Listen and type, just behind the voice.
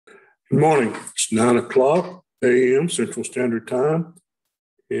Good morning. It's 9 o'clock a.m. Central Standard Time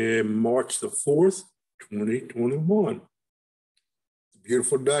in March the 4th, 2021. It's a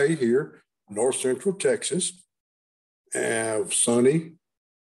beautiful day here in North Central Texas. Sunny,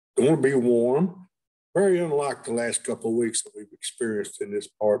 going to be warm, very unlike the last couple of weeks that we've experienced in this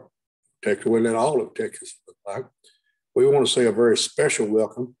part of Texas, well, in all of Texas, it looks like. We want to say a very special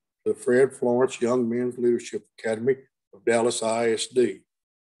welcome to the Fred Florence Young Men's Leadership Academy of Dallas ISD.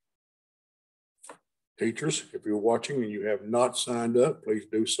 Teachers, if you're watching and you have not signed up, please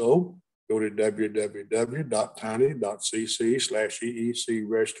do so. Go to www.tiny.cc/EEC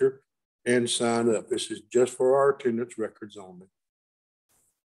register and sign up. This is just for our attendance records only.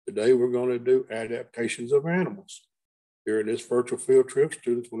 Today, we're going to do adaptations of animals. During this virtual field trip,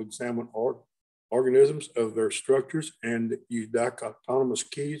 students will examine organisms of their structures and use dichotomous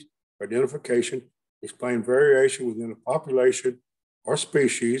keys for identification, explain variation within a population or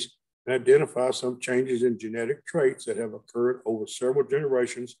species, and identify some changes in genetic traits that have occurred over several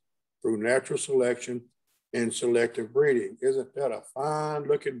generations through natural selection and selective breeding. Isn't that a fine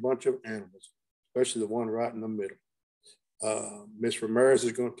looking bunch of animals, especially the one right in the middle? Ms. Ramirez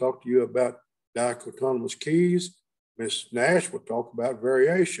is going to talk to you about dichotomous keys. Ms. Nash will talk about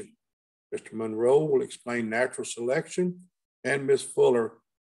variation. Mr. Monroe will explain natural selection, and Ms. Fuller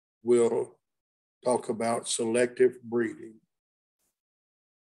will talk about selective breeding.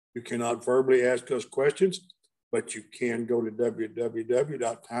 You cannot verbally ask us questions, but you can go to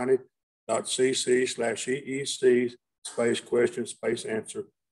www.tiny.cc/EEC /question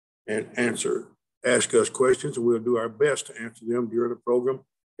 /answer and answer. Ask us questions and we'll do our best to answer them during the program.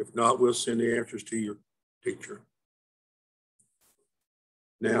 If not, we'll send the answers to your teacher.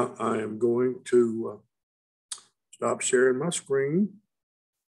 Now I am going to stop sharing my screen.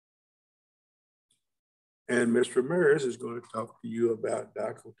 And Ms. Ramirez is going to talk to you about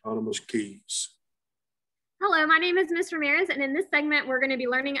dichotomous keys. Hello, my name is Ms. Ramirez, and in this segment, we're going to be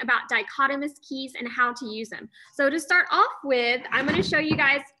learning about dichotomous keys and how to use them. So to start off with, I'm going to show you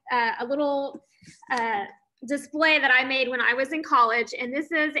guys a little display that I made when I was in college, and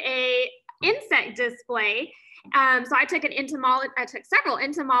this is a insect display. So I took several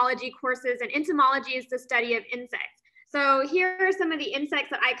entomology courses, and entomology is the study of insects. So here are some of the insects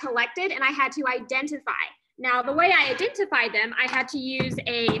that I collected, and I had to identify. Now, the way I identified them, I had to use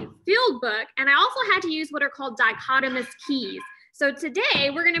a field book, and I also had to use what are called dichotomous keys. So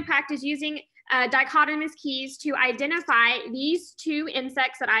today, we're going to practice using dichotomous keys to identify these two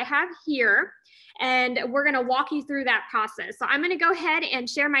insects that I have here, and we're going to walk you through that process. So I'm going to go ahead and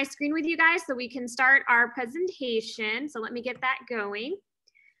share my screen with you guys so we can start our presentation. So let me get that going.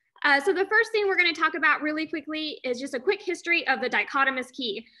 So the first thing we're going to talk about really quickly is just a quick history of the dichotomous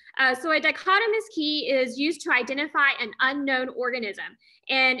key. So a dichotomous key is used to identify an unknown organism.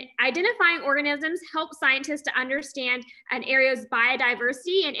 And identifying organisms help scientists to understand an area's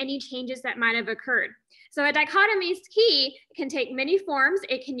biodiversity and any changes that might have occurred. So a dichotomous key can take many forms.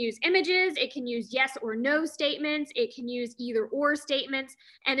 It can use images, it can use yes or no statements, it can use either or statements,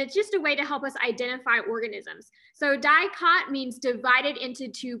 and it's just a way to help us identify organisms. So dicot means divided into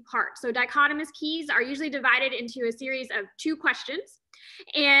two parts. So dichotomous keys are usually divided into a series of two questions.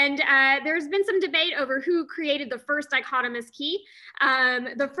 And there's been some debate over who created the first dichotomous key.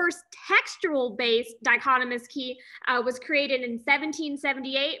 The first textual-based dichotomous key was created in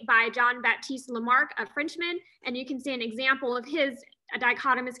 1778 by Jean-Baptiste Lamarck, a Frenchman, and you can see an example of his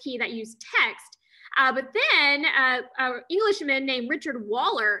dichotomous key that used text. But then an Englishman named Richard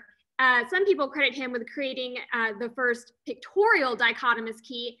Waller, some people credit him with creating the first pictorial dichotomous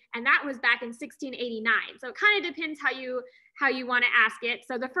key, and that was back in 1689. So it kind of depends how you want to ask it.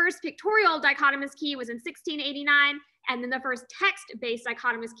 So the first pictorial dichotomous key was in 1689, and then the first text-based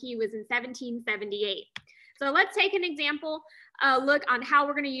dichotomous key was in 1778. So let's take an example look on how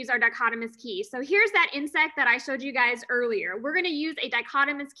we're going to use our dichotomous key. So here's that insect that I showed you guys earlier. We're going to use a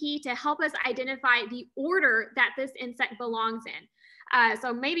dichotomous key to help us identify the order that this insect belongs in.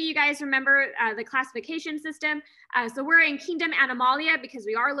 So maybe you guys remember the classification system. So we're in kingdom Animalia because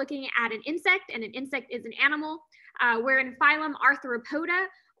we are looking at an insect, and an insect is an animal. We're in phylum Arthropoda,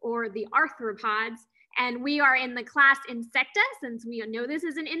 or the arthropods, and we are in the class Insecta. Since we know this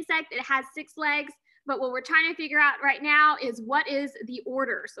is an insect, it has 6 legs, but what we're trying to figure out right now is what is the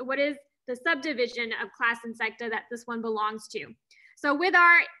order. So what is the subdivision of class Insecta that this one belongs to? So with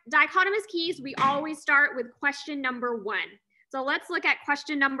our dichotomous keys, we always start with question number 1. So let's look at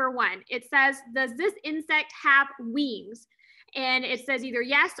question number 1. It says, does this insect have wings? And it says either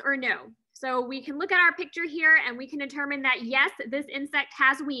yes or no. So we can look at our picture here and we can determine that yes, this insect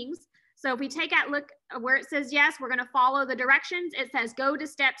has wings. So if we take a look where it says yes, we're going to follow the directions. It says go to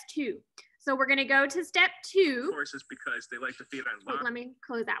steps 2. So we're going to go to step 2. Of course, it's because they like to feed on lava. Let me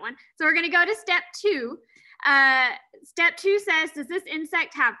close that one. So we're going to go to step 2. Step 2 says, does this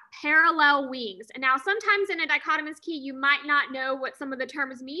insect have parallel wings? And now sometimes in a dichotomous key, you might not know what some of the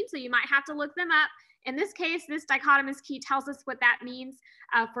terms mean, so you might have to look them up. In this case, this dichotomous key tells us what that means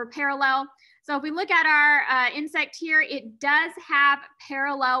for parallel. So if we look at our insect here, it does have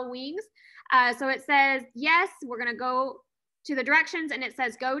parallel wings. So it says, yes, we're going to go to the directions, and it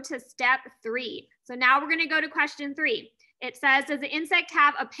says go to step 3. So now we're going to go to question 3. It says, does the insect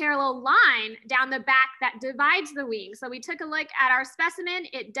have a parallel line down the back that divides the wings? So we took a look at our specimen.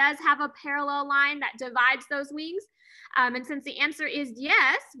 It does have a parallel line that divides those wings. And since the answer is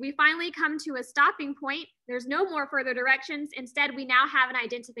yes, we finally come to a stopping point. There's no more further directions. Instead, we now have an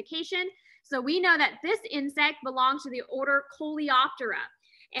identification. So we know that this insect belongs to the order Coleoptera.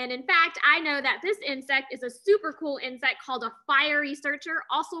 And in fact, I know that this insect is a super cool insect called a fire researcher,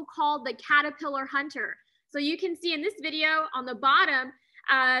 also called the caterpillar hunter. So you can see in this video on the bottom,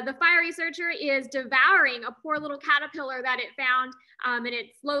 the fire researcher is devouring a poor little caterpillar that it found, and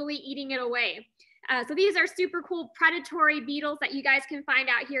it's slowly eating it away. So these are super cool predatory beetles that you guys can find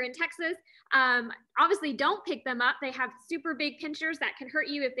out here in Texas. Obviously, don't pick them up. They have super big pinchers that can hurt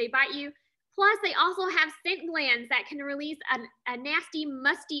you if they bite you. Plus, they also have scent glands that can release a nasty,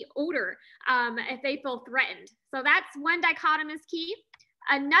 musty odor if they feel threatened. So that's one dichotomous key.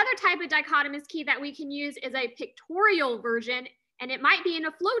 Another type of dichotomous key that we can use is a pictorial version, and it might be in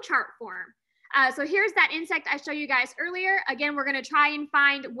a flowchart form. So here's that insect I showed you guys earlier. Again, we're going to try and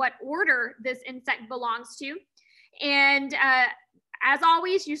find what order this insect belongs to. And as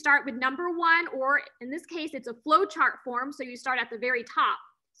always, you start with number 1, or in this case, it's a flowchart form, so you start at the very top.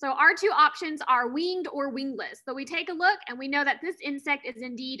 So our 2 options are winged or wingless. So we take a look and we know that this insect is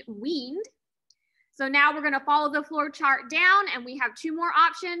indeed winged. So now we're going to follow the flow chart down, and we have 2 more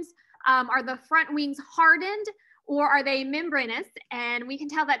options. Are the front wings hardened, or are they membranous? And we can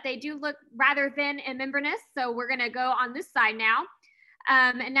tell that they do look rather thin and membranous. So we're going to go on this side now.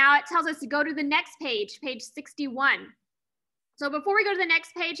 And now it tells us to go to the next page, page 61. So before we go to the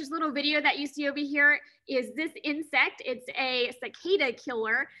next page, this little video that you see over here is this insect. It's a cicada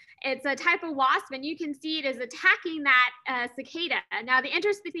killer. It's a type of wasp, and you can see it is attacking that cicada. Now, the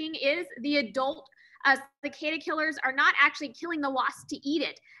interesting thing is the adult cicada killers are not actually killing the wasp to eat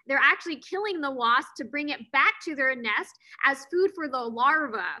it. They're actually killing the wasp to bring it back to their nest as food for the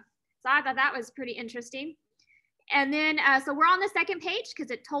larva. So I thought that was pretty interesting. And then, so we're on the second page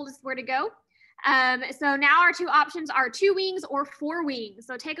because it told us where to go. So now our 2 options are 2 wings or 4 wings.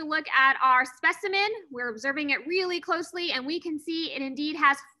 So take a look at our specimen. We're observing it really closely, and we can see it indeed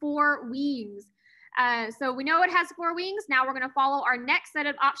has 4 wings. So we know it has 4 wings. Now we're going to follow our next set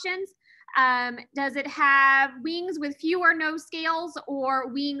of options. Does it have wings with few or no scales, or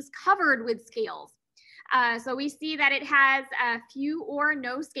wings covered with scales? So we see that it has few or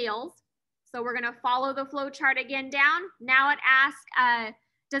no scales. So we're going to follow the flow chart again down. Now it asks,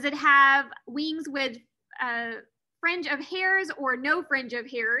 does it have wings with fringe of hairs or no fringe of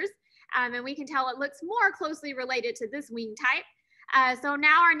hairs? And we can tell it looks more closely related to this wing type. So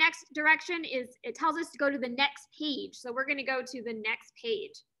now our next direction is, it tells us to go to the next page. So we're going to go to the next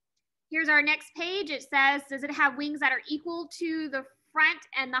page. Here's our next page. It says, does it have wings that are equal to the front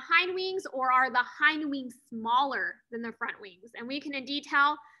and the hind wings, or are the hind wings smaller than the front wings? And we can indeed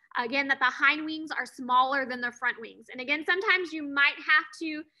tell, again, that the hind wings are smaller than the front wings. And again, sometimes you might have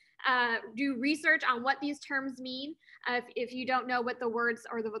to do research on what these terms mean if you don't know what the words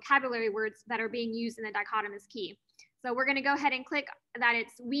or the vocabulary words that are being used in the dichotomous key. So we're going to go ahead and click that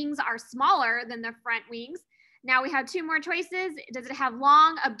its wings are smaller than the front wings. Now we have 2 more choices. Does it have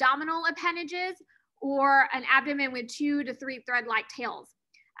long abdominal appendages, or an abdomen with 2 to 3 thread-like tails?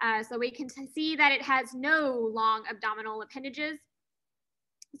 So we can see that it has no long abdominal appendages.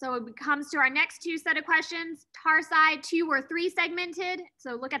 So it comes to our next 2 set of questions. Tarsi 2 or 3 segmented.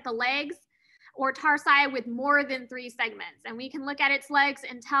 So look at the legs, or tarsi with more than 3 segments. And we can look at its legs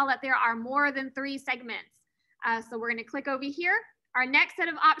and tell that there are more than 3 segments. So we're going to click over here. Our next set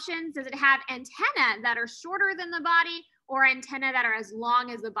of options, does it have antennae that are shorter than the body, or antennae that are as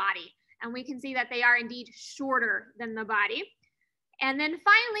long as the body? And we can see that they are indeed shorter than the body. And then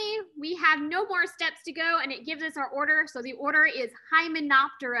finally, we have no more steps to go, and it gives us our order. So the order is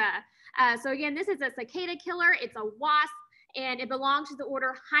Hymenoptera. So again, this is a cicada killer. It's a wasp, and it belongs to the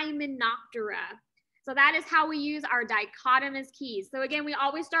order Hymenoptera. So that is how we use our dichotomous keys. So again, we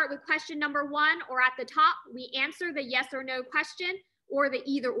always start with question number 1, or at the top, we answer the yes or no question or the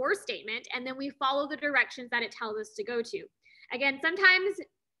either or statement, and then we follow the directions that it tells us to go to. Again, sometimes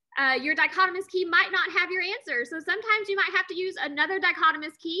your dichotomous key might not have your answer. So sometimes you might have to use another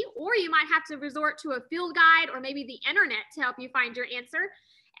dichotomous key, or you might have to resort to a field guide or maybe the internet to help you find your answer.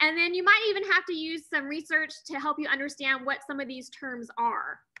 And then you might even have to use some research to help you understand what some of these terms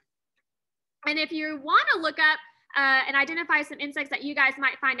are. And if you want to look up and identify some insects that you guys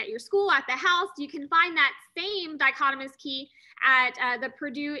might find at your school, at the house, you can find that same dichotomous key at the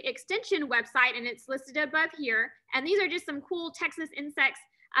Purdue Extension website, and it's listed above here. And these are just some cool Texas insects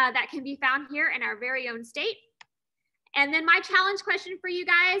that can be found here in our very own state. And then my challenge question for you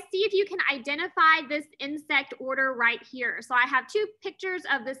guys, see if you can identify this insect order right here. So I have two pictures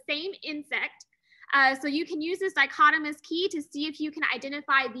of the same insect. So you can use this dichotomous key to see if you can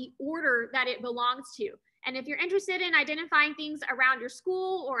identify the order that it belongs to. And if you're interested in identifying things around your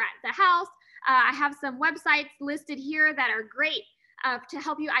school or at the house, I have some websites listed here that are great to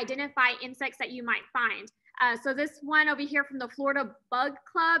help you identify insects that you might find. So this one over here from the Florida Bug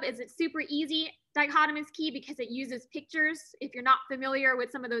Club is a super easy dichotomous key because it uses pictures if you're not familiar with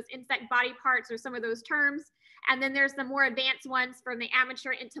some of those insect body parts or some of those terms. And then there's the more advanced ones from the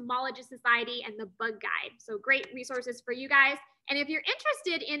Amateur Entomologist Society and the Bug Guide. So great resources for you guys. And if you're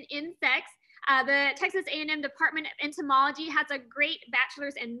interested in insects, the Texas A&M Department of Entomology has a great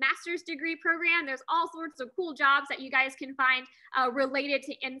bachelor's and master's degree program. There's all sorts of cool jobs that you guys can find related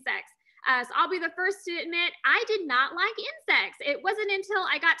to insects. So I'll be the first to admit, I did not like insects. It wasn't until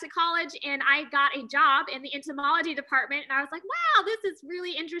I got to college and I got a job in the entomology department and I was like, wow, this is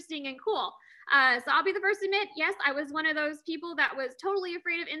really interesting and cool. So I'll be the first to admit, yes, I was one of those people that was totally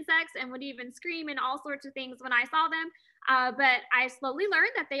afraid of insects and would even scream and all sorts of things when I saw them. But I slowly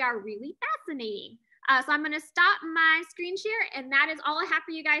learned that they are really fascinating. So I'm going to stop my screen share, and that is all I have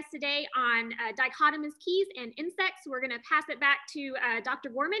for you guys today on dichotomous keys and insects. We're going to pass it back to Dr.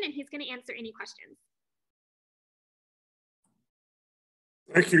 Gorman, and he's going to answer any questions.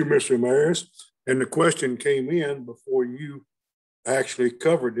 Thank you, Mr. Maris. And the question came in before you actually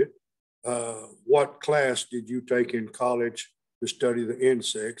covered it. What class did you take in college to study the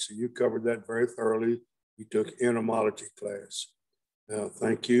insects? And you covered that very thoroughly. You took entomology class.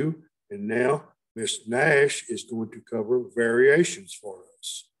 Thank you. And now Ms. Nash is going to cover variations for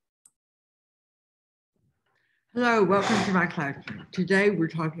us. Hello, welcome to my classroom. Today we're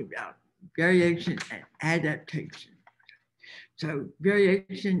talking about variation and adaptation. So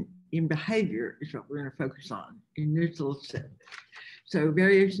variation in behavior is what we're going to focus on in this little set. So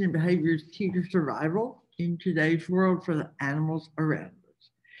variation in behavior is key to survival in today's world for the animals around us.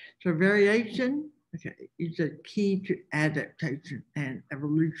 So variation, is a key to adaptation and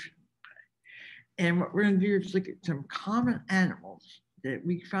evolution. And what we're going to do is look at some common animals that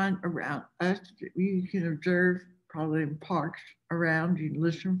we find around us that we can observe probably in parks around. You can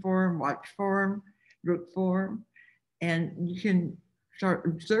listen for them, watch for them, look for them, and you can start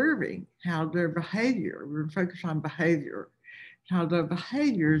observing how their behavior, we're focused on behavior, how their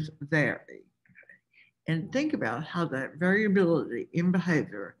behaviors vary. And think about how that variability in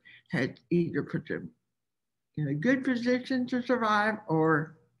behavior has either put them in a good position to survive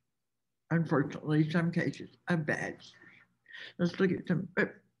or, unfortunately, in some cases, a bad. Let's look at some,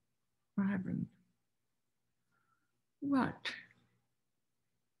 what happened? What?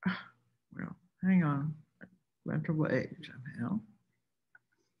 Well, hang on, it went away somehow.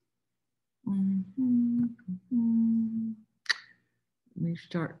 Let me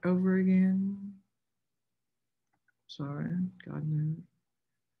start over again. Sorry, God knows.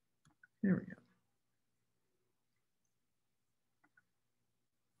 There we go.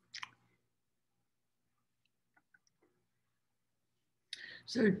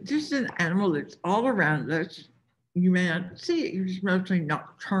 So this is an animal that's all around us. You may not see it, it's mostly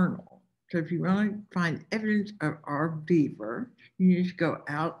nocturnal. So if you want to find evidence of our beaver, you need to go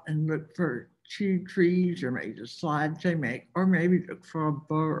out and look for chewed trees or maybe the slides they make, or maybe look for a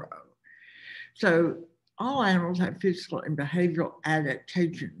burrow. So all animals have physical and behavioral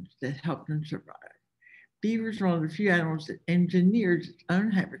adaptations that help them survive. Beavers are one of the few animals that engineers its own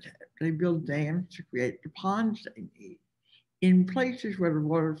habitat. They build dams to create the ponds they need. In places where the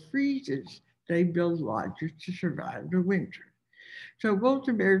water freezes, they build lodges to survive the winter. So wolves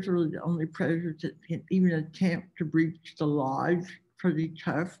and bears are really the only predators that can even attempt to breach the lodge for the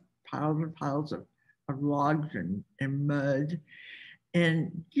tough piles and piles of logs and mud.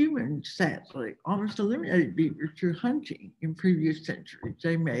 And humans, sadly, almost eliminated beavers through hunting in previous centuries.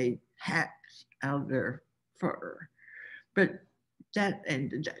 They made hats out of their fur. But that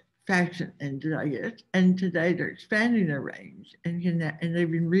ended, that fashion ended, I guess. And today they're expanding their range and they've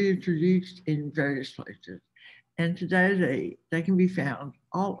been reintroduced in various places. And today they can be found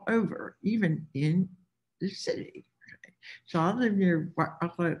all over, even in the city. So I live near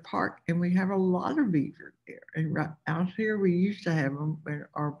Athletic Park, and we have a lot of beavers there. And right out here, we used to have them when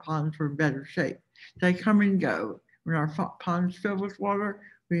our ponds were in better shape. They come and go. When our ponds fill with water,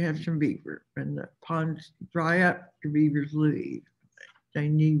 we have some beaver. When the ponds dry up, the beavers leave. They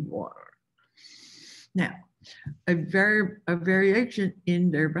need water. Now, a variation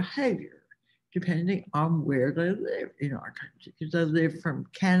in their behavior, depending on where they live in our country, because they live from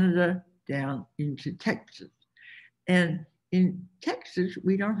Canada down into Texas. And in Texas,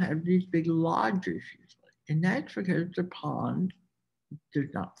 we don't have these big lodges usually. And that's because the pond does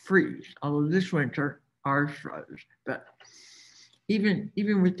not freeze. Although this winter, ours froze. But even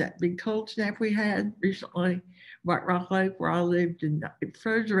with that big cold snap we had recently, White Rock Lake, where I lived, it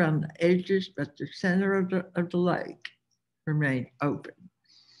froze around the edges, but the center of the lake remained open.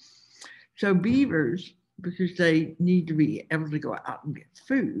 So beavers, because they need to be able to go out and get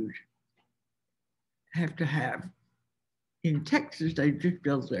food, have to have, in Texas, they just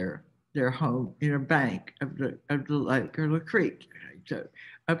build their home in a bank of the lake or the creek. Okay? So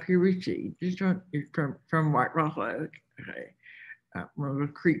up here we see, this one is from White Rock Lake, okay? One of the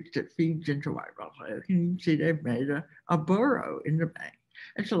creeks that feeds into White Rock Lake, and you can see they've made a burrow in the bank.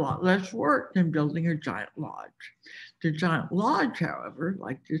 It's a lot less work than building a giant lodge. The giant lodge, however,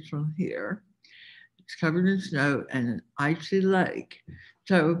 like this one here, it's covered in snow and an icy lake.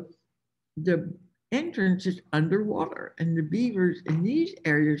 So the entrance is underwater, and the beavers in these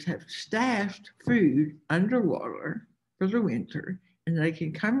areas have stashed food underwater for the winter, and they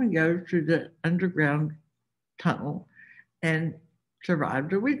can come and go through the underground tunnel and survive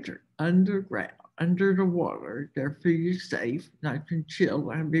the winter underground, under the water. Their food is safe, nice and chilled,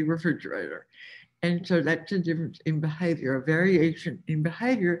 like a big refrigerator. And so that's a difference in behavior, a variation in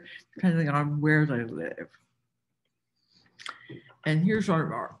behavior depending on where they live. And here's one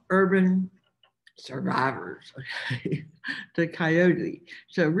of our urban survivors, okay? The coyote.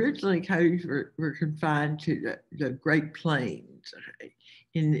 So originally coyotes were confined to the Great Plains. Okay?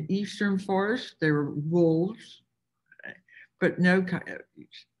 In the eastern forest, there were wolves, okay? But no coyotes.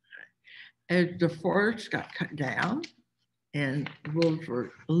 Okay? As the forests got cut down and wolves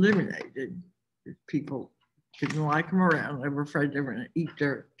were eliminated, people didn't like them around. They were afraid they were going to eat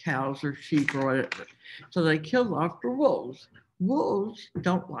their cows or sheep or whatever. So they killed off the wolves. Wolves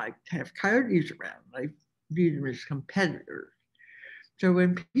don't like to have coyotes around. They view them as competitors. So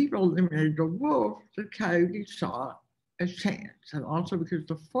when people eliminated the wolf, the coyotes saw a chance. And also because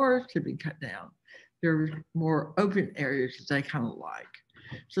the forest had been cut down, there were more open areas that they kind of like.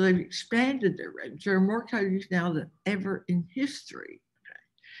 So they've expanded their range. There are more coyotes now than ever in history.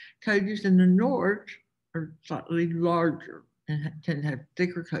 Okay. Coyotes in the north are slightly larger and tend to have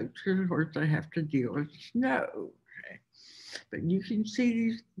thicker coats because, of course, they have to deal with snow. Okay. But you can see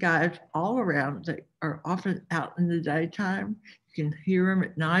these guys all around. They are often out in the daytime. You can hear them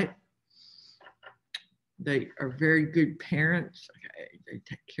at night. They are very good parents. Okay. They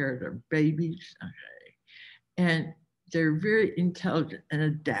take care of their babies. Okay. And they're very intelligent and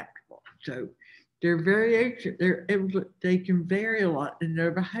adaptable. So their variation, they can vary a lot in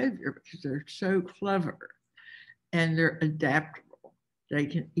their behavior because they're so clever and they're adaptable. They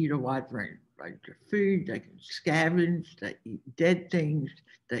can eat a wide range of food. They can scavenge. They eat dead things.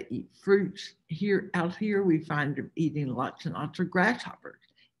 They eat fruits. Out here, we find them eating lots and lots of grasshoppers.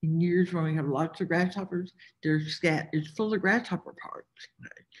 In years when we have lots of grasshoppers, their scat is full of grasshopper parts.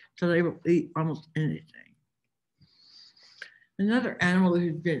 Okay? So they will eat almost anything. Another animal that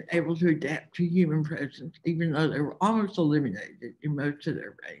has been able to adapt to human presence, even though they were almost eliminated in most of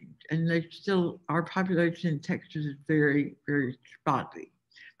their range. And they still, our population in Texas is very, very spotty.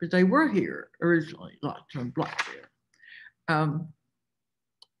 But they were here originally, lots of black bear.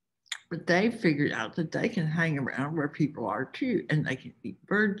 But they figured out that they can hang around where people are too, and they can eat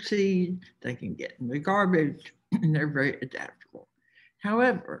bird seed, they can get in the garbage, and they're very adaptable.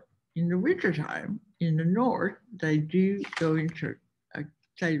 However, in the wintertime, in the north, they do go into a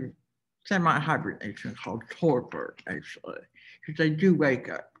semi-hibernation called torpor, actually, because they do wake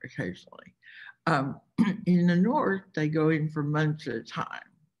up occasionally. In the north, they go in for months at a time.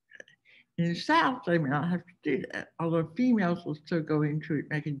 In the south, they may not have to do that, although females will still go into it,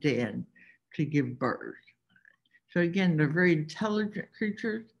 make a den to give birth. So again, they're very intelligent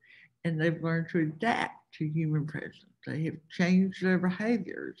creatures, and they've learned to adapt to human presence. They have changed their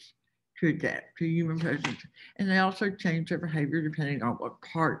behaviors to adapt to human presence. And they also change their behavior depending on what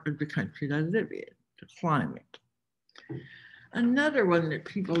part of the country they live in, the climate. Another one that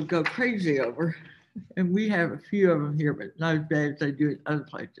people go crazy over, and we have a few of them here, but not as bad as they do in other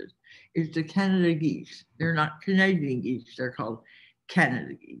places, is the Canada geese. They're not Canadian geese, they're called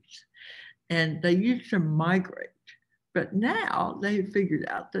Canada geese. And they used to migrate But now they've figured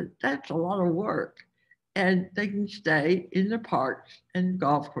out that that's a lot of work, and they can stay in the parks and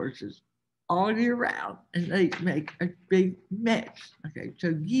golf courses all year round, and they make a big mess. Okay,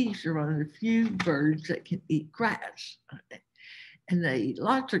 so geese are one of the few birds that can eat grass. Okay? And they eat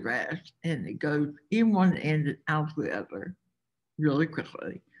lots of grass, and it goes in one end and out the other really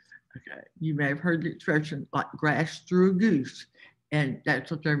quickly. Okay, you may have heard the expression like grass through a goose, and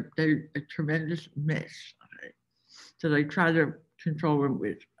that's what they're a tremendous mess. Okay? So they try to control them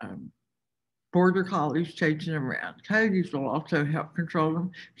with border collies chasing them around. Coyotes will also help control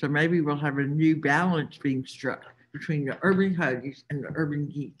them. So maybe we'll have a new balance being struck between the urban coyotes and the urban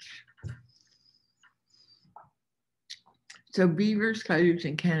geese. So beavers, coyotes,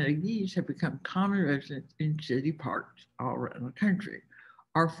 and Canada geese have become common residents in city parks all around the country.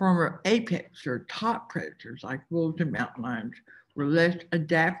 Our former apex or top predators like wolves and mountain lions were less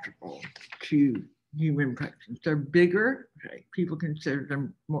adaptable to human presence. They're bigger. Okay, people consider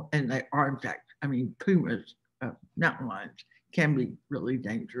them more, and they are in fact. I mean, pumas, mountain lions can be really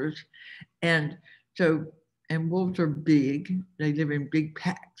dangerous, and wolves are big. They live in big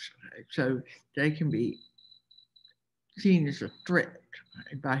packs, okay? So they can be seen as a threat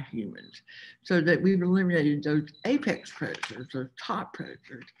by humans. So that we've eliminated those apex predators, those top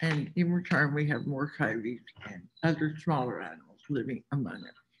predators, and in return we have more coyotes and other smaller animals living among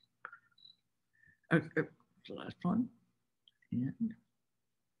us. Okay, the last one. And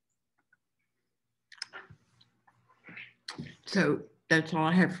so that's all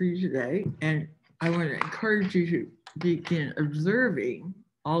I have for you today. And I want to encourage you to begin observing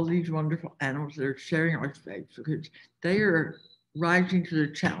all these wonderful animals that are sharing our space, because they are rising to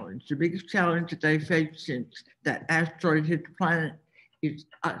the challenge. The biggest challenge that they face since that asteroid hit the planet is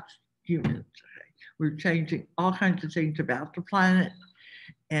us, humans. We're changing all kinds of things about the planet.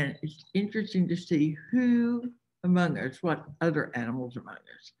 And it's interesting to see who among us, what other animals among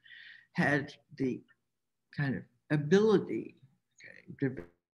us, has the kind of ability, the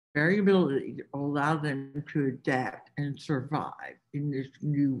variability that will allow them to adapt and survive in this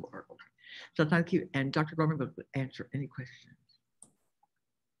new world. So thank you. And Dr. Gorman will answer any questions.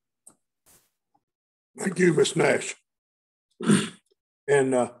 Thank you, Ms. Nash.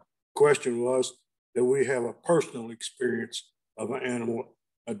 And the question was, that we have a personal experience of an animal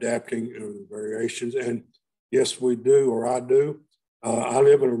adapting to variations? And yes, we do, or I do. I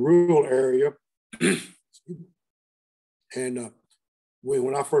live in a rural area. And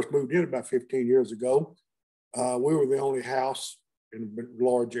when I first moved in about 15 years ago, we were the only house in a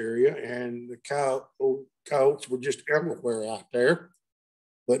large area, and the coyotes were just everywhere out there.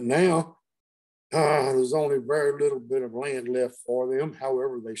 But now there's only very little bit of land left for them.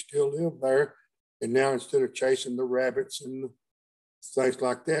 However, they still live there. And now instead of chasing the rabbits and things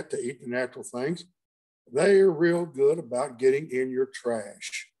like that to eat the natural things, they are real good about getting in your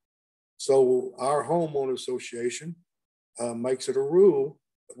trash. So our homeowner association makes it a rule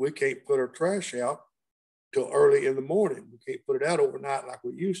that we can't put our trash out till early in the morning. We can't put it out overnight like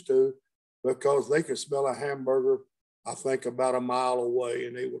we used to, because they can smell a hamburger, I think, about a mile away,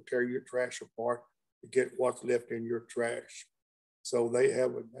 and they will tear your trash apart to get what's left in your trash. So they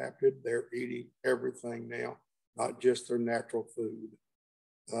have adapted. They're eating everything now, not just their natural food.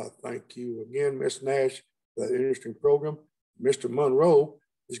 Thank you again, Ms. Nash, for that interesting program. Mr. Monroe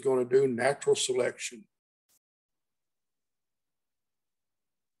is going to do natural selection.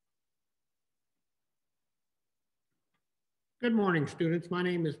 Good morning, students. My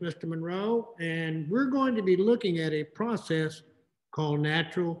name is Mr. Monroe, and we're going to be looking at a process called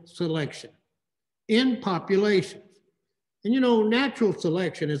natural selection in populations. And you know, natural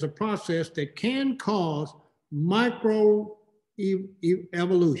selection is a process that can cause micro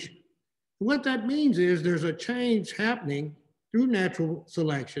evolution. What that means is there's a change happening through natural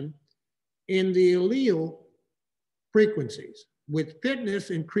selection in the allele frequencies, with fitness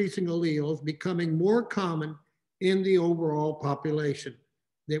increasing alleles becoming more common in the overall population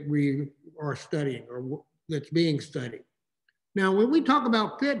that we are studying or that's being studied. Now, when we talk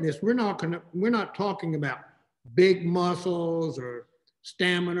about fitness, we're not talking about big muscles or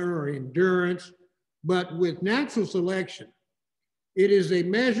stamina or endurance, but with natural selection, it is a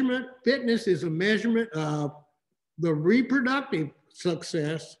measurement, fitness is a measurement of the reproductive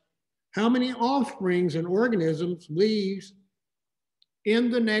success, how many offsprings and organisms leaves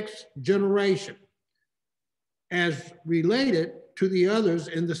in the next generation as related to the others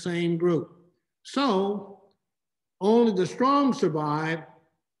in the same group. So only the strong survive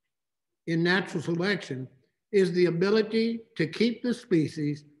in natural selection is the ability to keep the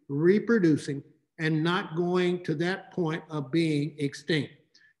species reproducing and not going to that point of being extinct.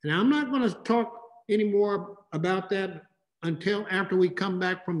 And I'm not going to talk any more about that until after we come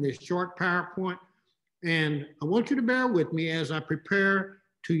back from this short PowerPoint. And I want you to bear with me as I prepare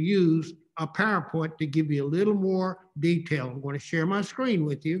to use a PowerPoint to give you a little more detail. I'm going to share my screen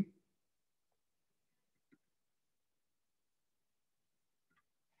with you.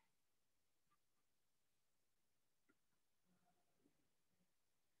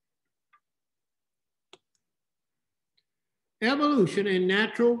 Evolution and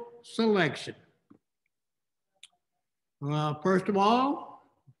natural selection. First of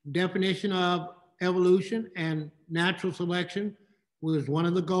all, definition of evolution and natural selection was one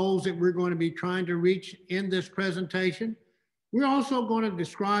of the goals that we're going to be trying to reach in this presentation. We're also going to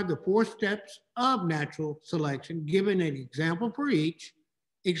describe the 4 steps of natural selection, giving an example for each,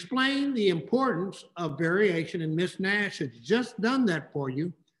 explain the importance of variation, and Ms. Nash has just done that for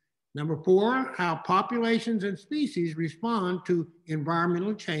you. Number 4, how populations and species respond to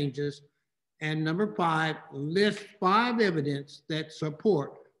environmental changes. And number 5, list 5 evidence that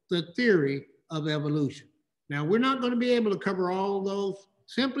support the theory of evolution. Now, we're not going to be able to cover all of those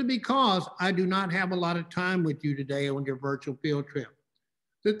simply because I do not have a lot of time with you today on your virtual field trip.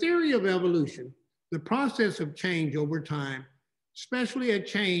 The theory of evolution, the process of change over time, especially a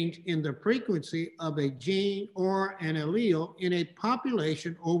change in the frequency of a gene or an allele in a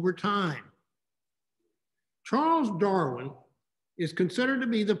population over time. Charles Darwin is considered to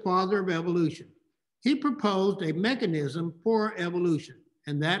be the father of evolution. He proposed a mechanism for evolution,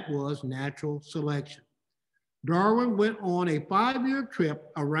 and that was natural selection. Darwin went on a 5-year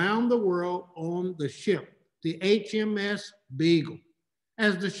trip around the world on the ship, the HMS Beagle.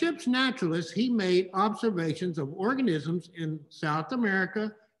 As the ship's naturalist, he made observations of organisms in South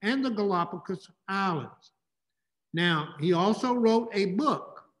America and the Galapagos Islands. Now, he also wrote a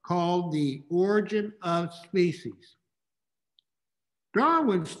book called The Origin of Species.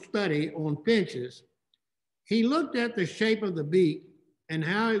 Darwin's study on finches, he looked at the shape of the beak and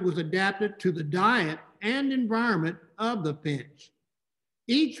how it was adapted to the diet and environment of the finch.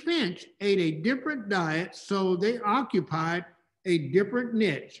 Each finch ate a different diet, so they occupied a different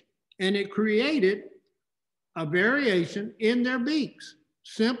niche, and it created a variation in their beaks,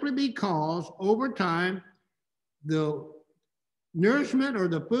 simply because over time, the nourishment or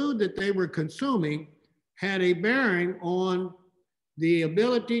the food that they were consuming had a bearing on the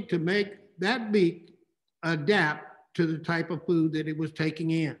ability to make that beak adapt to the type of food that it was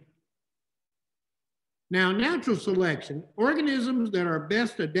taking in. Now, natural selection, organisms that are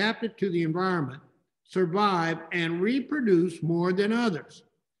best adapted to the environment survive and reproduce more than others.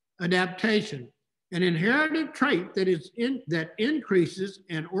 Adaptation, an inherited trait that increases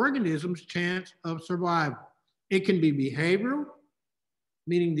an organism's chance of survival. It can be behavioral,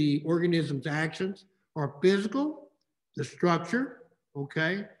 meaning the organism's actions, or physical, the structure,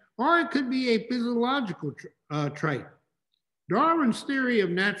 okay? Or it could be a physiological trait. Darwin's theory of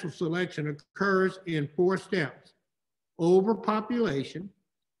natural selection occurs in 4 steps: overpopulation,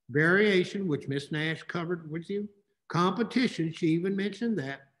 variation, which Ms. Nash covered with you, competition, she even mentioned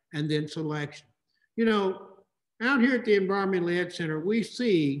that, and then selection. You know, out here at the Environmental Ed Center, we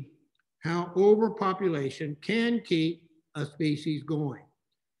see how overpopulation can keep a species going.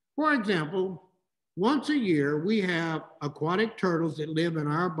 For example, once a year, we have aquatic turtles that live in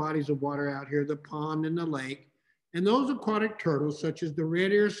our bodies of water out here, the pond and the lake. And those aquatic turtles, such as the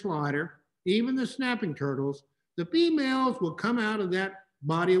red-eared slider, even the snapping turtles, the females will come out of that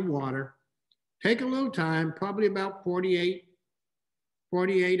body of water, take a little time, probably about 48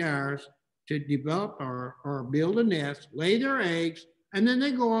 hours, to develop or build a nest, lay their eggs, and then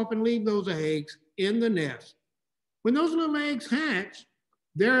they go off and leave those eggs in the nest. When those little eggs hatch,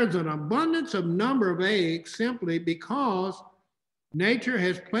 there is an abundance of number of eggs simply because nature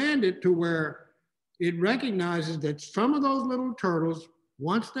has planned it to where it recognizes that some of those little turtles,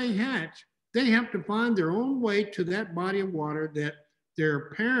 once they hatch, they have to find their own way to that body of water that their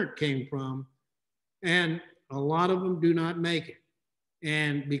parent came from, and a lot of them do not make it.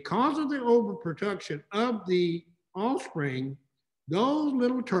 And because of the overproduction of the offspring, those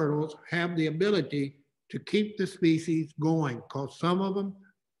little turtles have the ability to keep the species going, because some of them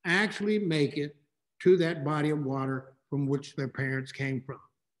actually make it to that body of water from which their parents came from.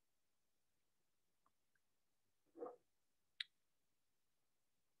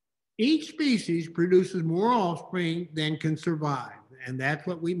 Each species produces more offspring than can survive, and that's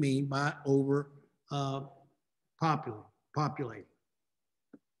what we mean by populating.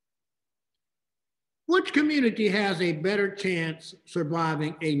 Which community has a better chance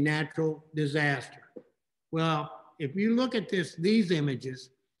surviving a natural disaster? Well, if you look at these images,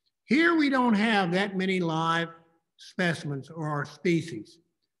 here we don't have that many live specimens or species.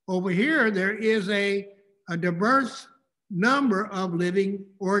 Over here, there is a diverse number of living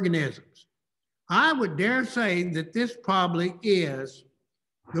organisms. I would dare say that this probably is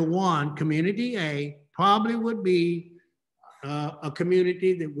the one, community A, probably would be a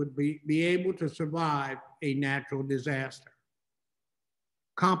community that would be able to survive a natural disaster.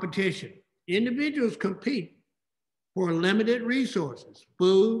 Competition. Individuals compete for limited resources,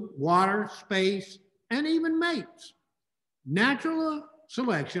 food, water, space, and even mates. Natural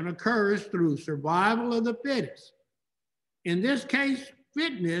selection occurs through survival of the fittest. In this case,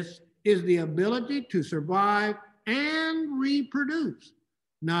 fitness is the ability to survive and reproduce.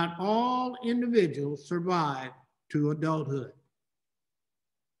 Not all individuals survive to adulthood.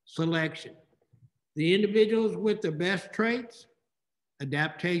 Selection. The individuals with the best traits,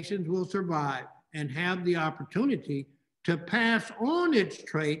 adaptations, will survive and have the opportunity to pass on its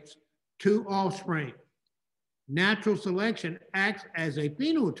traits to offspring. Natural selection acts as a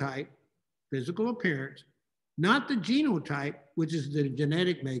phenotype, physical appearance, not the genotype, which is the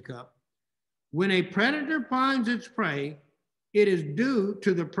genetic makeup. When a predator finds its prey, it is due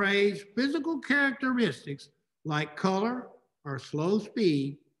to the prey's physical characteristics like color or slow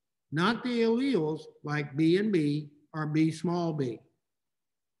speed, not the alleles like B and B or B small b.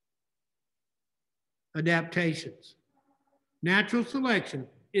 Adaptations. Natural selection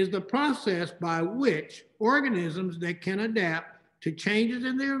is the process by which organisms that can adapt to changes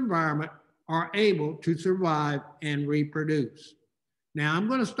in their environment are able to survive and reproduce. Now I'm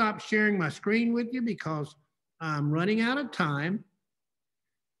going to stop sharing my screen with you because I'm running out of time.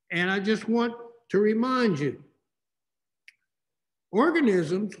 And I just want to remind you,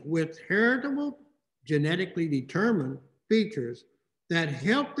 organisms with heritable, genetically determined features that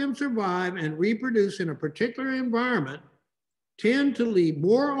help them survive and reproduce in a particular environment tend to leave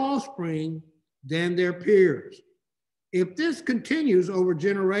more offspring than their peers. If this continues over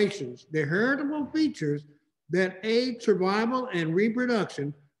generations, the heritable features that aid survival and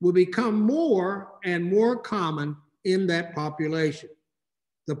reproduction will become more and more common in that population.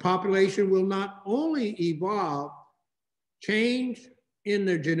 The population will not only evolve, change in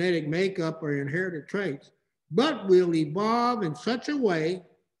their genetic makeup or inherited traits, but will evolve in such a way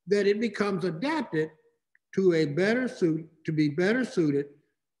that it becomes adapted to be better suited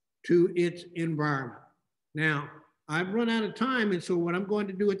to its environment. Now, I've run out of time, and so what I'm going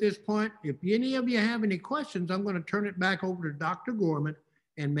to do at this point, if any of you have any questions, I'm going to turn it back over to Dr. Gorman,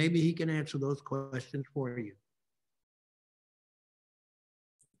 and maybe he can answer those questions for you.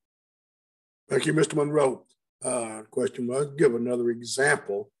 Thank you, Mr. Monroe. Question was, give another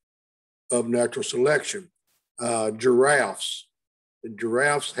example of natural selection. Giraffes. The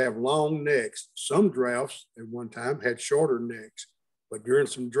giraffes have long necks. Some giraffes at one time had shorter necks, but during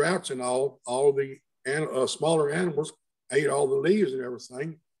some droughts and all the smaller animals ate all the leaves and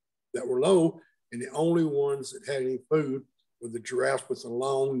everything that were low, and the only ones that had any food were the giraffes with the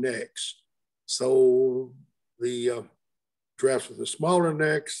long necks. So the giraffes with the smaller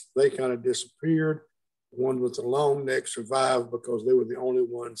necks, they kind of disappeared. The ones with the long necks survived because they were the only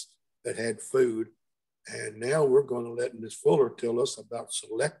ones that had food. And now we're going to let Ms. Fuller tell us about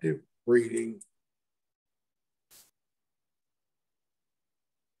selective breeding.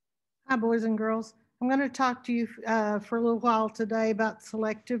 Hi, boys and girls. I'm going to talk to you for a little while today about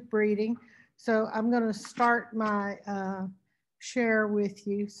selective breeding. So I'm going to start my share with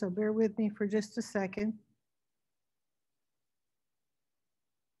you. So bear with me for just a second.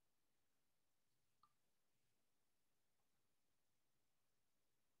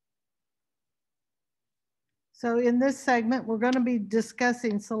 So in this segment, we're going to be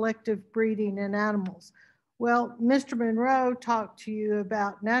discussing selective breeding in animals. Well, Mr. Monroe talked to you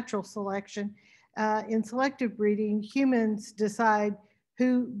about natural selection. In selective breeding, humans decide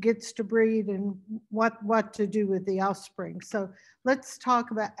who gets to breed and what to do with the offspring. So let's talk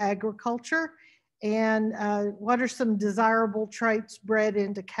about agriculture and what are some desirable traits bred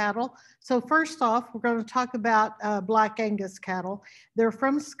into cattle. So first off, we're going to talk about Black Angus cattle. They're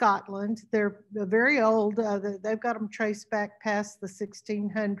from Scotland. They're very old. They've got them traced back past the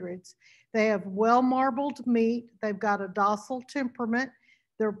 1600s. They have well-marbled meat. They've got a docile temperament.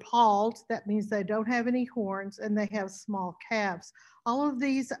 They're pawed. That means they don't have any horns, and they have small calves. All of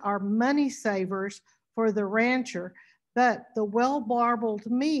these are money savers for the rancher. But the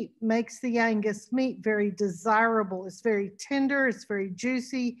well-marbled meat makes the Angus meat very desirable. It's very tender, it's very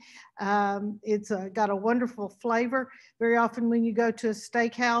juicy. It's got a wonderful flavor. Very often when you go to a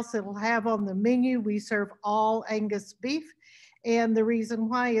steakhouse, it'll have on the menu, we serve all Angus beef. And the reason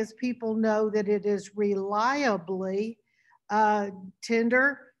why is people know that it is reliably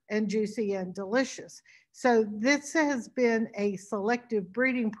tender and juicy and delicious. So this has been a selective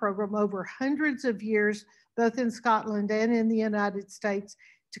breeding program over hundreds of years, both in Scotland and in the United States,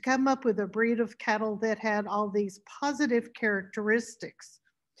 to come up with a breed of cattle that had all these positive characteristics.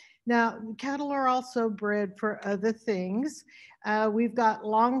 Now, cattle are also bred for other things. We've got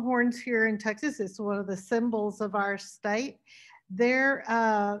longhorns here in Texas. It's one of the symbols of our state. Their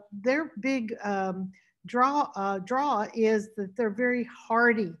big draw is that they're very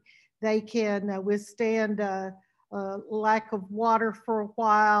hardy. They can withstand lack of water for a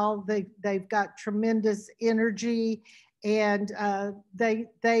while. They've got tremendous energy, and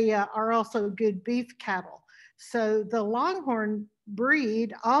they are also good beef cattle. So the Longhorn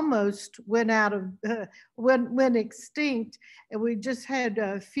breed almost went out of went extinct, and we just had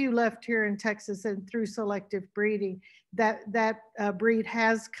a few left here in Texas. And through selective breeding, that breed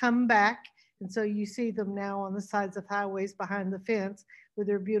has come back, and so you see them now on the sides of highways behind the fence with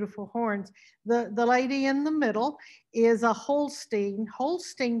their beautiful horns. The lady in the middle is a Holstein.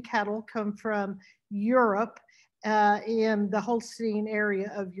 Holstein cattle come from Europe, in the Holstein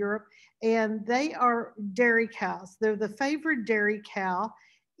area of Europe, and they are dairy cows. They're the favored dairy cow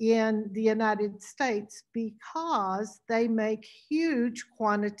in the United States because they make huge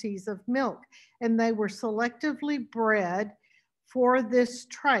quantities of milk, and they were selectively bred for this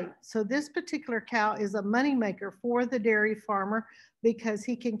trait. So this particular cow is a moneymaker for the dairy farmer because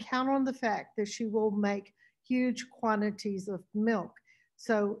he can count on the fact that she will make huge quantities of milk.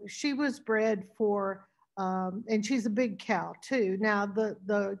 So she was bred for, and she's a big cow too. Now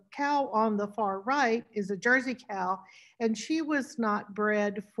the cow on the far right is a Jersey cow, and she was not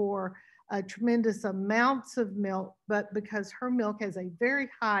bred for tremendous amounts of milk, but because her milk has a very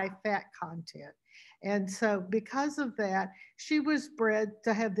high fat content. And so because of that, she was bred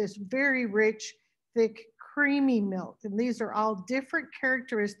to have this very rich, thick, creamy milk. And these are all different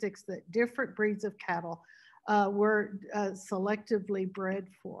characteristics that different breeds of cattle were selectively bred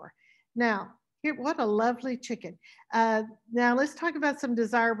for. Now, here, what a lovely chicken. Now let's talk about some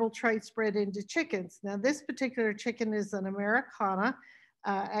desirable traits bred into chickens. Now this particular chicken is an Americana.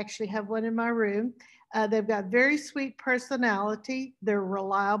 I actually have one in my room. They've got very sweet personality. They're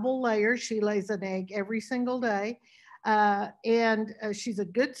reliable layers. She lays an egg every single day. And she's a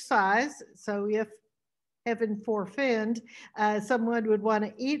good size. So if, heaven forfend, someone would want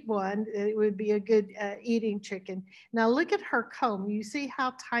to eat one, it would be a good eating chicken. Now look at her comb. You see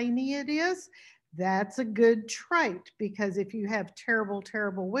how tiny it is? That's a good trait, because if you have terrible,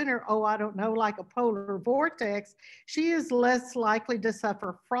 terrible winter, oh, I don't know, like a polar vortex, she is less likely to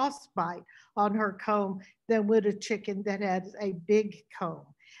suffer frostbite on her comb than would a chicken that has a big comb.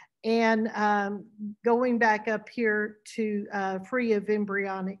 And going back up here to free of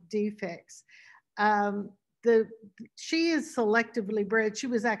embryonic defects. She is selectively bred. She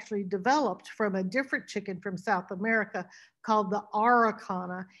was actually developed from a different chicken from South America called the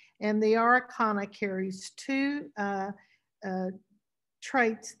Araucana. And the Araucana carries two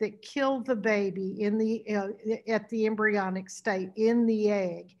traits that kill the baby in the at the embryonic state in the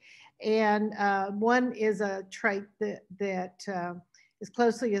egg. And one is a trait that is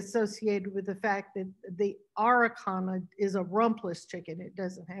closely associated with the fact that the Araucana is a rumpless chicken. It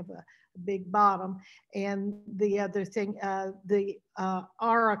doesn't have a big bottom. And the other thing, the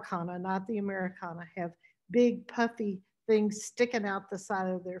Araucana, not the Americana, have big puffy things sticking out the side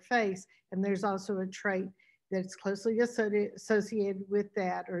of their face. And there's also a trait that's closely associated with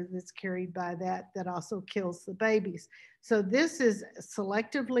that, or that's carried by that also kills the babies. So this is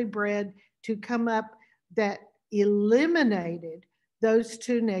selectively bred to come up that eliminated those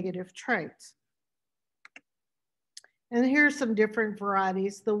two negative traits. And here's some different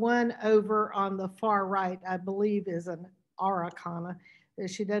varieties. The one over on the far right, I believe, is an Araucana.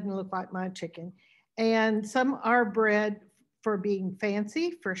 She doesn't look like my chicken. And some are bred for being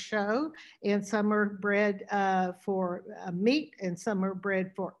fancy, for show, and some are bred for meat, and some are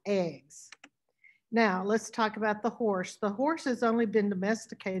bred for eggs. Now, let's talk about the horse. The horse has only been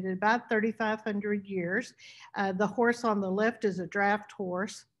domesticated about 3,500 years. The horse on the left is a draft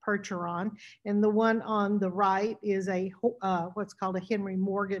horse, Percheron, and the one on the right is a what's called a Henry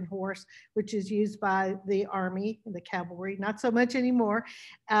Morgan horse, which is used by the Army and the cavalry, not so much anymore,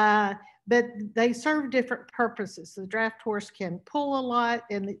 but they serve different purposes. The draft horse can pull a lot,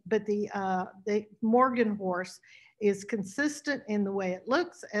 but the Morgan horse is consistent in the way it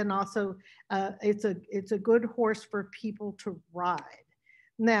looks, and also it's a good horse for people to ride.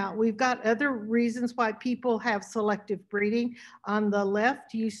 Now, we've got other reasons why people have selective breeding. On the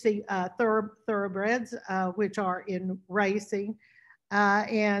left, you see thoroughbreds, which are in racing,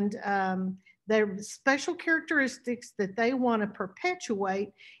 and They're special characteristics that they want to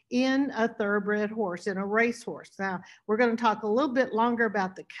perpetuate in a thoroughbred horse, in a racehorse. Now, we're going to talk a little bit longer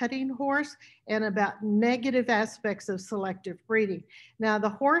about the cutting horse and about negative aspects of selective breeding. Now, the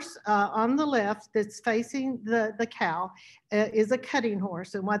horse on the left that's facing the cow is a cutting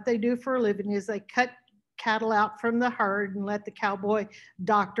horse. And what they do for a living is they cut cattle out from the herd and let the cowboy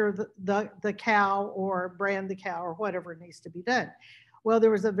doctor the cow or brand the cow or whatever needs to be done. Well,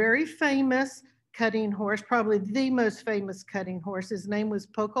 there was a very famous cutting horse, probably the most famous cutting horse. His name was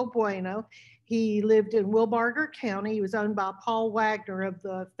Poco Bueno. He lived in Wilbarger County. He was owned by Paul Wagner of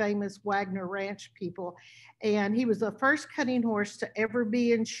the famous Wagner Ranch people. And he was the first cutting horse to ever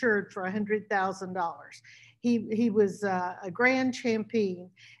be insured for $100,000. He was a grand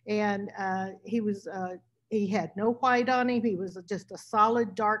champion, and he had no white on him. He was just a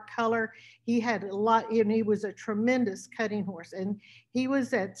solid dark color. He had a lot, and he was a tremendous cutting horse. And he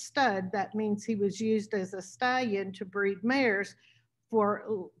was at stud. That means he was used as a stallion to breed mares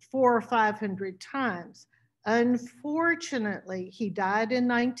for 400 or 500 times. Unfortunately, he died in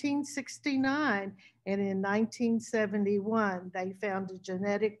 1969, and in 1971, they found a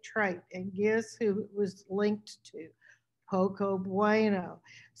genetic trait, and guess who it was linked to? Poco Bueno.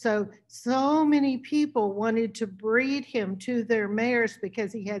 So many people wanted to breed him to their mares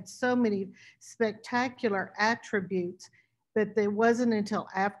because he had so many spectacular attributes, but it wasn't until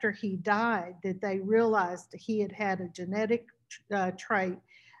after he died that they realized he had a genetic trait.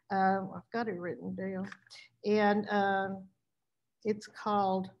 I've got it written down, and it's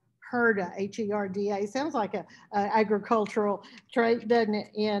called HERDA, H-E-R-D-A. Sounds like a agricultural trait, doesn't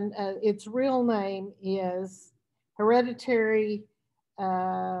it? And its real name is hereditary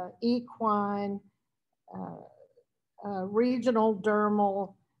equine regional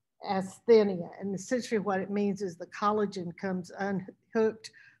dermal asthenia. And essentially what it means is the collagen comes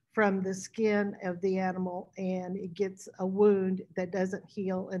unhooked from the skin of the animal, and it gets a wound that doesn't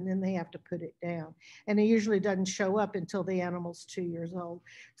heal, and then they have to put it down. And it usually doesn't show up until the animal's 2 years old.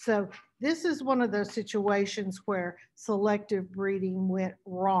 So this is one of those situations where selective breeding went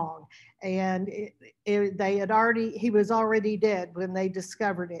wrong. And he was already dead when they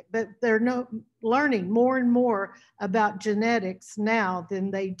discovered it. But they're learning more and more about genetics now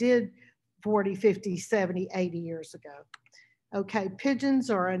than they did 40, 50, 70, 80 years ago. Okay, pigeons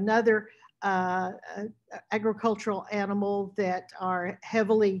are another agricultural animal that are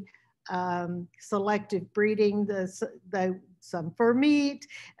heavily selective breeding. Some for meat.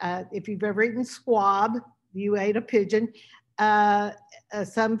 If you've ever eaten squab, you ate a pigeon.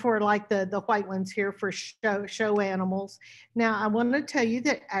 Some for like the white ones here for show animals. Now, I want to tell you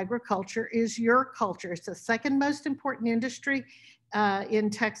that agriculture is your culture. It's the second most important industry in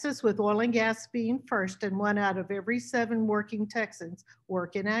Texas, with oil and gas being first, and 1 out of every 7 working Texans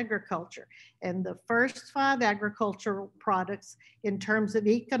work in agriculture. And the first 5 agricultural products in terms of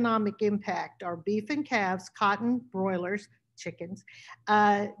economic impact are beef and calves, cotton, broilers, chickens,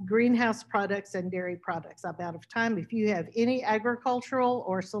 greenhouse products, and dairy products. I'm out of time. If you have any agricultural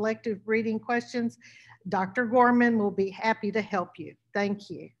or selective breeding questions, Dr. Gorman will be happy to help you. Thank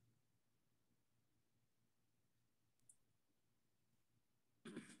you.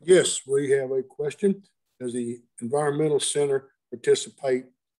 Yes, we have a question. Does the Environmental Center participate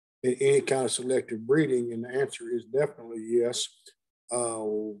in any kind of selective breeding? And the answer is definitely yes.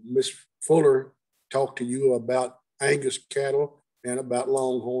 Ms. Fuller talked to you about Angus cattle and about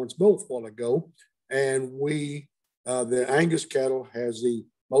Longhorns both a while ago. And the Angus cattle has the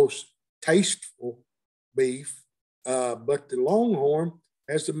most tasteful beef, but the Longhorn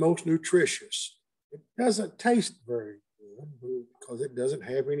has the most nutritious. It doesn't taste very good because it doesn't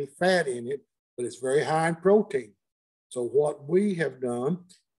have any fat in it, but it's very high in protein. So what we have done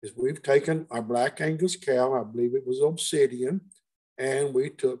is we've taken our Black Angus cow, I believe it was Obsidian, and we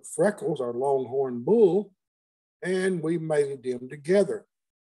took Freckles, our Longhorn bull, and we mated them together.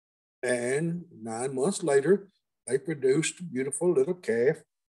 And 9 months later, they produced a beautiful little calf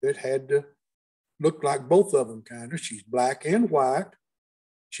that had to look like both of them kind of. She's black and white.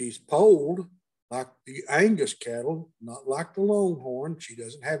 She's polled like the Angus cattle, not like the Longhorn. She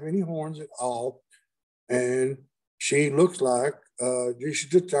doesn't have any horns at all. And she looks like, she's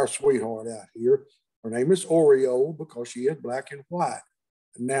just our sweetheart out here. Her name is Oreo because she is black and white.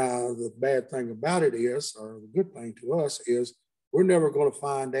 Now, the bad thing about it is, or the good thing to us is, we're never going to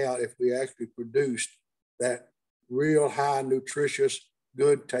find out if we actually produced that real high nutritious,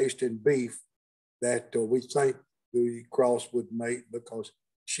 good tasting beef that we think the cross would make, because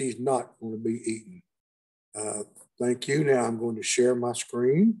she's not going to be eaten. Thank you. Now I'm going to share my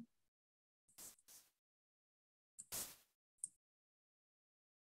screen.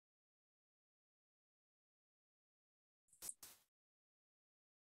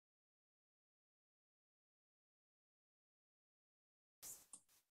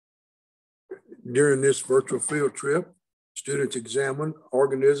 During this virtual field trip, students examine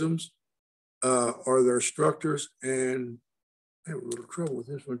organisms or their structures, and I have a little trouble with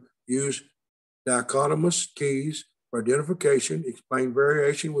this one, use dichotomous keys for identification, explain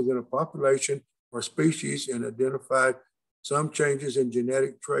variation within a population or species, and identified some changes in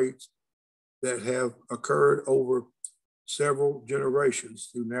genetic traits that have occurred over several generations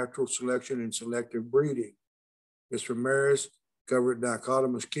through natural selection and selective breeding. Ms. Ramirez covered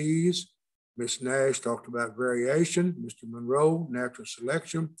dichotomous keys. Ms. Nash talked about variation. Mr. Monroe, natural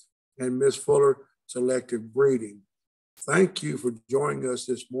selection, and Ms. Fuller, selective breeding. Thank you for joining us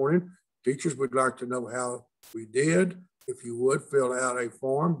this morning. Teachers would like to know how we did. If you would, fill out a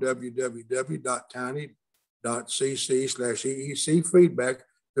form, www.tiny.cc/EEC feedback.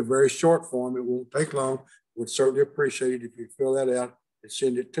 A very short form. It won't take long. Would certainly appreciate it if you fill that out and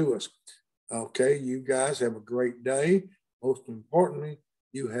send it to us. Okay, you guys have a great day. Most importantly,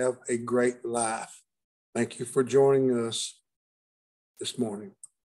 you have a great life. Thank you for joining us this morning.